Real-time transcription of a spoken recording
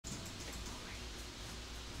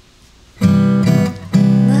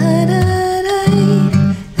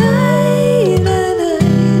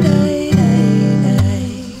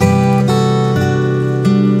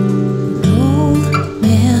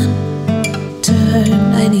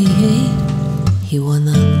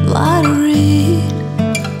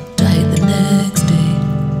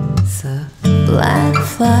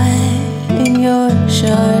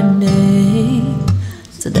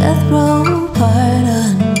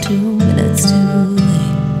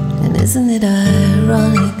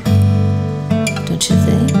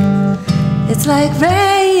like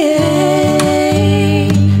rain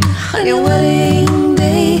on your wedding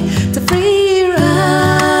day. It's a free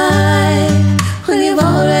ride when you've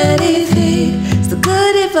already paid. It's the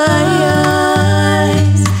good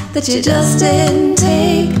advice that you just didn't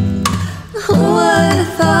take. Who would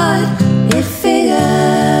have thought it figures?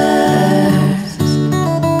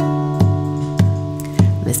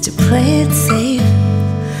 Mr. Play It Safe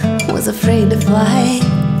was afraid to fly.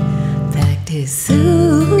 Packed his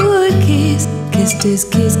suitcase, kissed his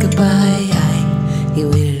kiss goodbye. He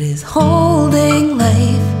waited his whole dang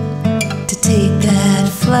life to take that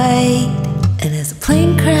flight. And as the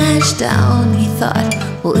plane crashed down, he thought,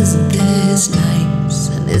 well, isn't this nice?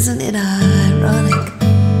 And isn't it ironic?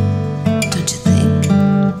 Don't you think?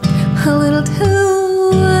 A little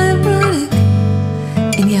too ironic.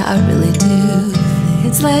 And yeah, I really do.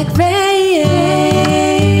 It's like rain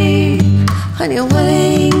on your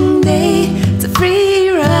wedding day. It's a free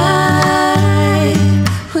ride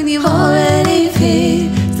when you've already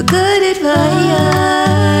paid. It's the good advice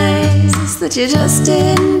that you just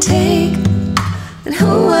didn't take. And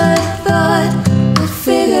who would have thought it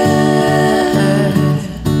figures?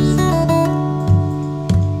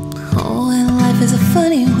 Oh, and life is a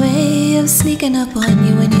funny way of sneaking up on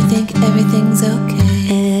you when you think everything's okay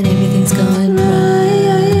and everything's going right.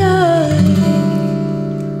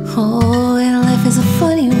 Oh, and life is a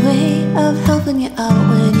funny way of helping you out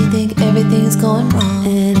when you think everything's going wrong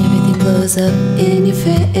and everything blows up in your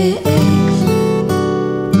face.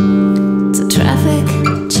 It's a traffic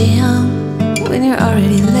jam when you're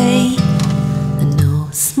already late. The no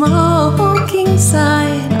smoking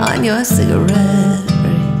sign on your cigarette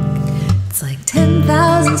break. It's like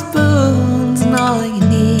 10,000 spoons and all you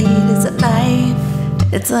need is a knife.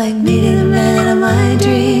 It's like meeting the man of my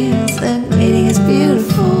dreams, and meeting is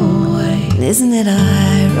beautiful. Isn't it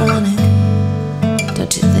ironic?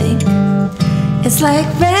 Don't you think? It's like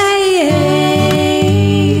rain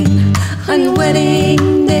on your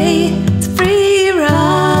wedding day. It's a free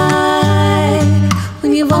ride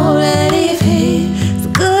when you've already paid. It's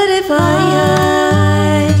the good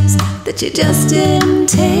advice that you just didn't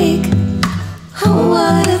take.